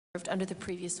Under the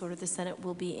previous order, the Senate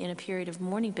will be in a period of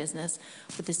morning business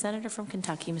with the Senator from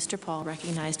Kentucky, Mr. Paul,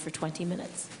 recognized for 20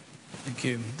 minutes. Thank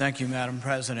you. Thank you, Madam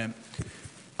President.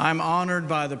 I'm honored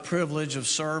by the privilege of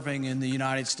serving in the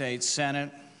United States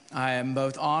Senate. I am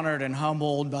both honored and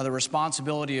humbled by the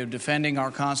responsibility of defending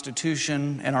our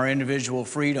Constitution and our individual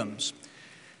freedoms.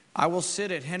 I will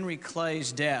sit at Henry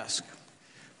Clay's desk.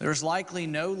 There's likely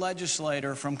no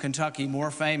legislator from Kentucky more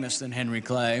famous than Henry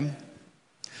Clay.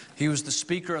 He was the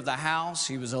Speaker of the House.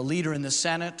 He was a leader in the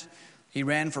Senate. He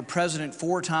ran for president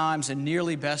 4 times and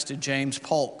nearly bested James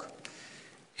Polk.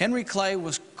 Henry Clay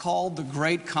was called the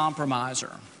Great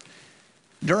Compromiser.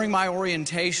 During my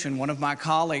orientation, one of my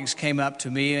colleagues came up to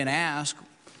me and asked,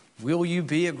 "Will you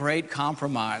be a great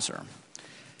compromiser?"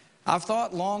 I've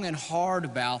thought long and hard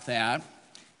about that.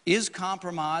 Is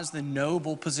compromise the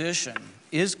noble position?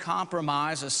 Is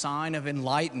compromise a sign of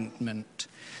enlightenment?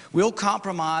 Will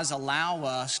compromise allow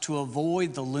us to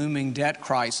avoid the looming debt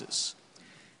crisis?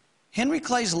 Henry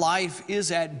Clay's life is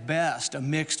at best a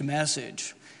mixed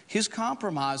message. His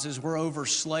compromises were over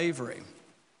slavery.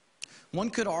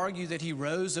 One could argue that he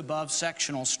rose above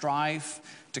sectional strife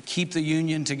to keep the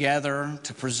Union together,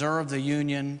 to preserve the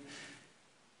Union.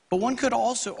 But one could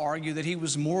also argue that he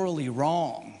was morally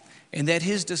wrong and that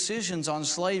his decisions on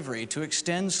slavery, to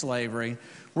extend slavery,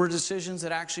 were decisions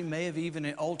that actually may have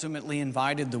even ultimately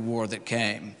invited the war that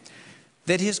came.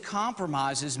 That his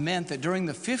compromises meant that during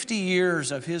the 50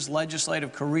 years of his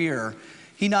legislative career,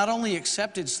 he not only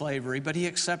accepted slavery, but he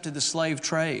accepted the slave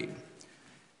trade.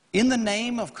 In the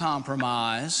name of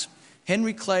compromise,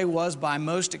 Henry Clay was by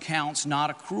most accounts not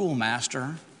a cruel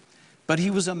master, but he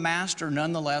was a master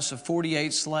nonetheless of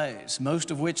 48 slaves, most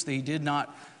of which he did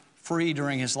not free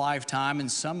during his lifetime,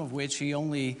 and some of which he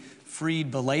only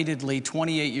freed belatedly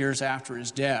 28 years after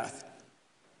his death.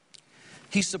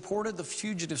 He supported the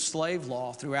fugitive slave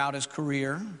law throughout his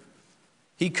career.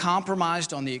 He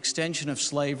compromised on the extension of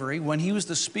slavery. When he was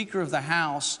the Speaker of the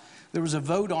House, there was a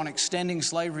vote on extending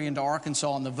slavery into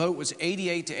Arkansas, and the vote was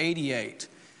 88 to 88.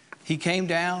 He came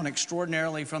down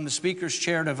extraordinarily from the Speaker's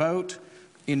chair to vote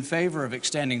in favor of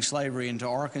extending slavery into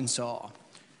Arkansas.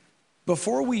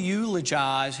 Before we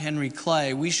eulogize Henry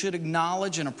Clay, we should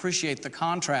acknowledge and appreciate the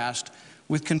contrast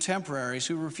with contemporaries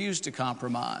who refused to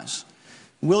compromise.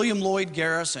 William Lloyd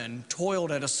Garrison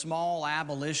toiled at a small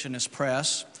abolitionist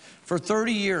press for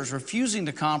 30 years, refusing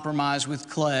to compromise with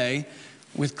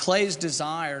Clay's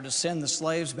desire to send the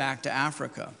slaves back to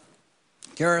Africa.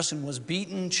 Garrison was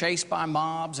beaten, chased by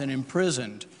mobs, and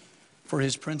imprisoned for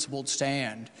his principled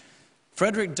stand.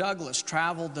 Frederick Douglass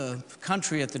traveled the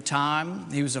country at the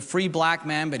time. He was a free black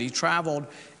man, but he traveled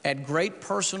at great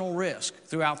personal risk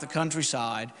throughout the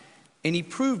countryside, and he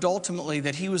proved ultimately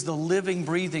that he was the living,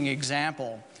 breathing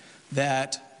example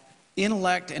that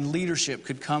intellect and leadership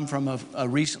could come from a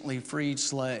recently freed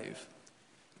slave.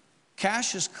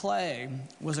 Cassius Clay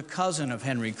was a cousin of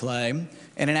Henry Clay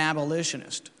and an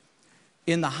abolitionist.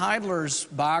 In the Heidler's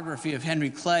biography of Henry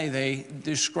Clay, they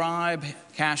describe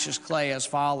Cassius Clay as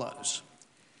follows: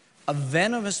 a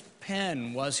venomous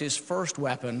pen was his first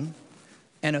weapon,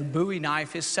 and a Bowie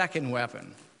knife his second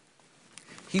weapon.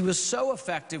 He was so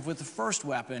effective with the first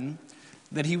weapon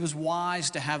that he was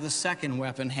wise to have the second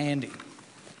weapon handy.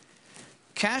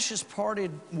 Cassius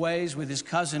parted ways with his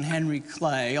cousin Henry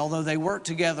Clay, although they worked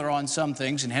together on some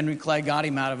things, and Henry Clay got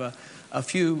him out of a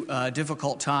few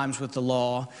difficult times with the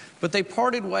law. But they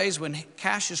parted ways when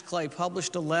Cassius Clay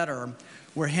published a letter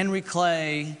where Henry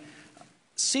Clay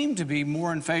seemed to be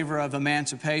more in favor of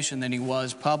emancipation than he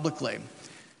was publicly.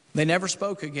 They never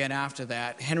spoke again after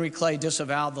that. Henry Clay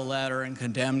disavowed the letter and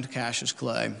condemned Cassius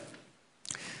Clay.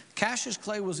 Cassius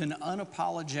Clay was an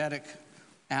unapologetic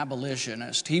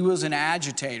abolitionist. He was an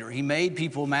agitator. He made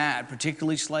people mad,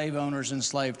 particularly slave owners and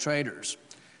slave traders.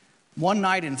 One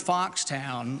night in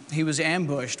Foxtown, he was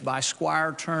ambushed by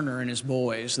Squire Turner and his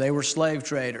boys. They were slave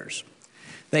traders.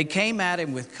 They came at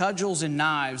him with cudgels and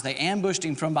knives. They ambushed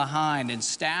him from behind and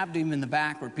stabbed him in the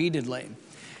back repeatedly.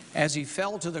 As he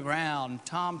fell to the ground,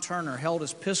 Tom Turner held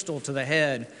his pistol to the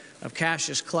head of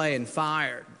Cassius Clay and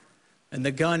fired, and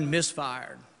the gun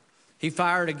misfired. He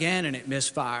fired again, and it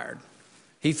misfired.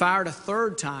 He fired a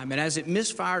third time, and as it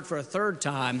misfired for a third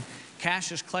time,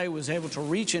 Cassius Clay was able to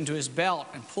reach into his belt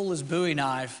and pull his Bowie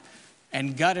knife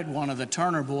and gutted one of the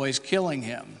Turner boys, killing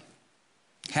him.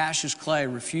 Cassius Clay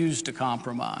refused to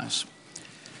compromise.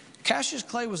 Cassius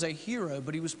Clay was a hero,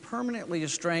 but he was permanently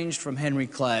estranged from Henry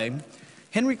Clay.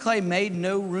 Henry Clay made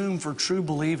no room for true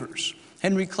believers.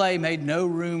 Henry Clay made no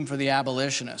room for the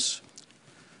abolitionists.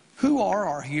 Who are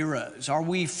our heroes? Are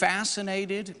we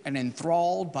fascinated and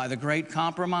enthralled by the Great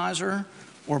Compromiser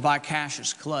or by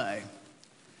Cassius Clay?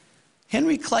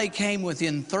 Henry Clay came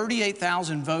within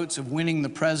 38,000 votes of winning the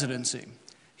presidency.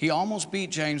 He almost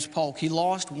beat James Polk. He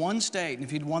lost one state, and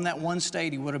if he'd won that one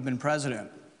state, he would have been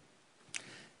president.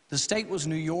 The state was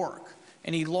New York,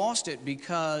 and he lost it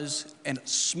because a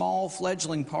small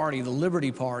fledgling party, the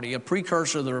Liberty Party, a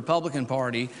precursor of the Republican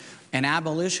Party, an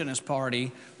abolitionist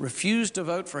party, refused to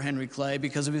vote for Henry Clay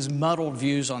because of his muddled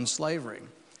views on slavery.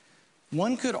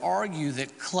 One could argue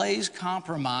that Clay's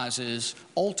compromises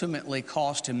ultimately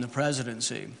cost him the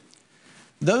presidency.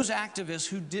 Those activists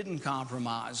who didn't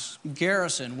compromise,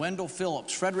 Garrison, Wendell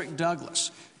Phillips, Frederick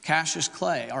Douglass, Cassius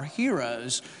Clay, are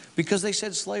heroes because they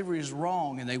said slavery is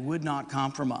wrong and they would not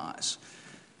compromise.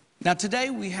 Now,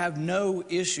 today we have no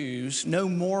issues, no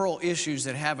moral issues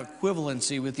that have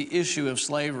equivalency with the issue of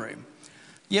slavery.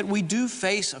 Yet we do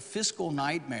face a fiscal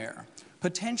nightmare,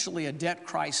 potentially a debt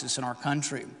crisis in our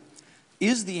country.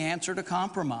 Is the answer to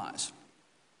compromise?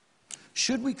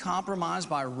 Should we compromise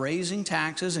by raising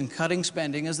taxes and cutting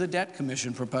spending as the Debt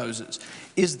Commission proposes?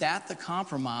 Is that the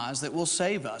compromise that will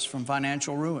save us from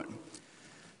financial ruin?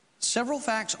 Several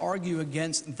facts argue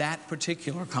against that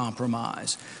particular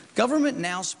compromise. Government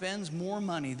now spends more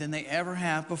money than they ever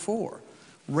have before.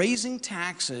 Raising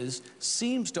taxes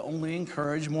seems to only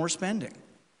encourage more spending.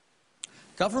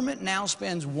 Government now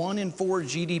spends 1 in 4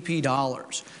 GDP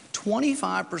dollars.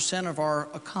 25% of our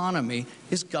economy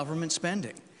is government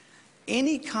spending.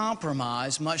 Any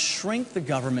compromise must shrink the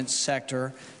government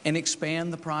sector and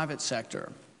expand the private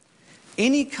sector.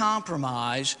 Any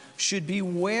compromise should be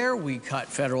where we cut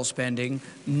federal spending,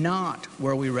 not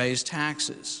where we raise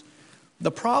taxes.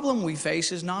 The problem we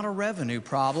face is not a revenue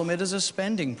problem, it is a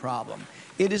spending problem.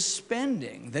 It is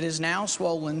spending that is now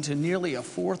swollen to nearly a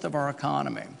fourth of our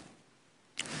economy.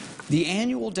 The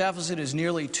annual deficit is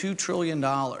nearly $2 trillion.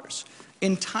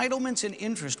 Entitlements and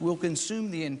interest will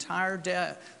consume the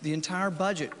entire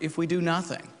budget if we do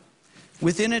nothing.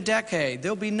 Within a decade,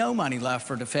 there'll be no money left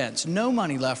for defense, no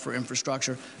money left for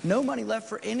infrastructure, no money left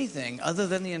for anything other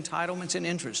than the entitlements and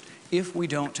interest if we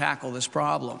don't tackle this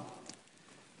problem.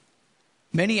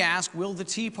 Many ask, will the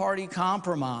Tea Party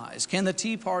compromise? Can the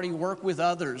Tea Party work with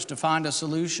others to find a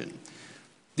solution?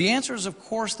 The answer is, of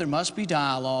course, there must be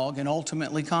dialogue and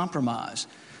ultimately compromise.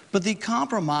 But the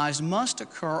compromise must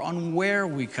occur on where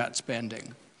we cut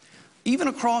spending. Even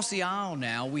across the aisle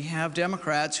now, we have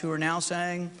Democrats who are now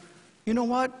saying, you know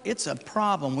what, it's a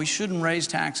problem. We shouldn't raise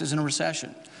taxes in a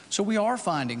recession. So we are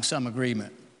finding some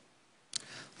agreement.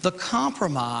 The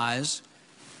compromise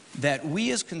that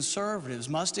we as conservatives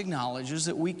must acknowledge is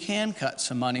that we can cut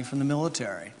some money from the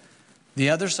military. The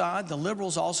other side, the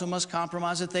liberals, also must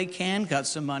compromise that they can cut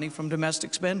some money from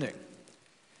domestic spending.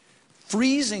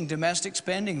 Freezing domestic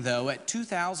spending, though, at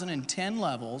 2010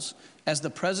 levels, as the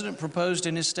President proposed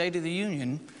in his State of the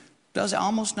Union, does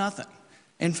almost nothing.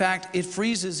 In fact, it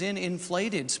freezes in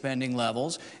inflated spending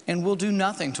levels and will do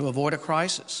nothing to avoid a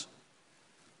crisis.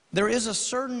 There is a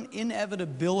certain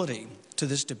inevitability to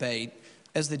this debate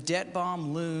as the debt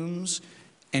bomb looms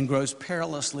and grows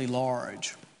perilously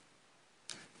large.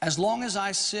 As long as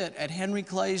I sit at Henry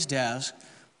Clay's desk,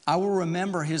 I will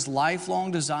remember his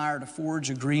lifelong desire to forge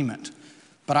agreement,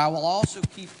 but I will also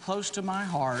keep close to my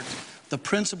heart the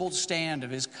principled stand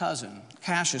of his cousin,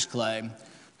 Cassius Clay,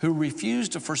 who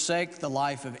refused to forsake the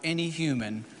life of any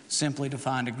human simply to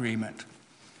find agreement.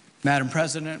 Madam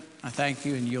President, I thank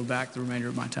you and yield back the remainder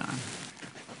of my time.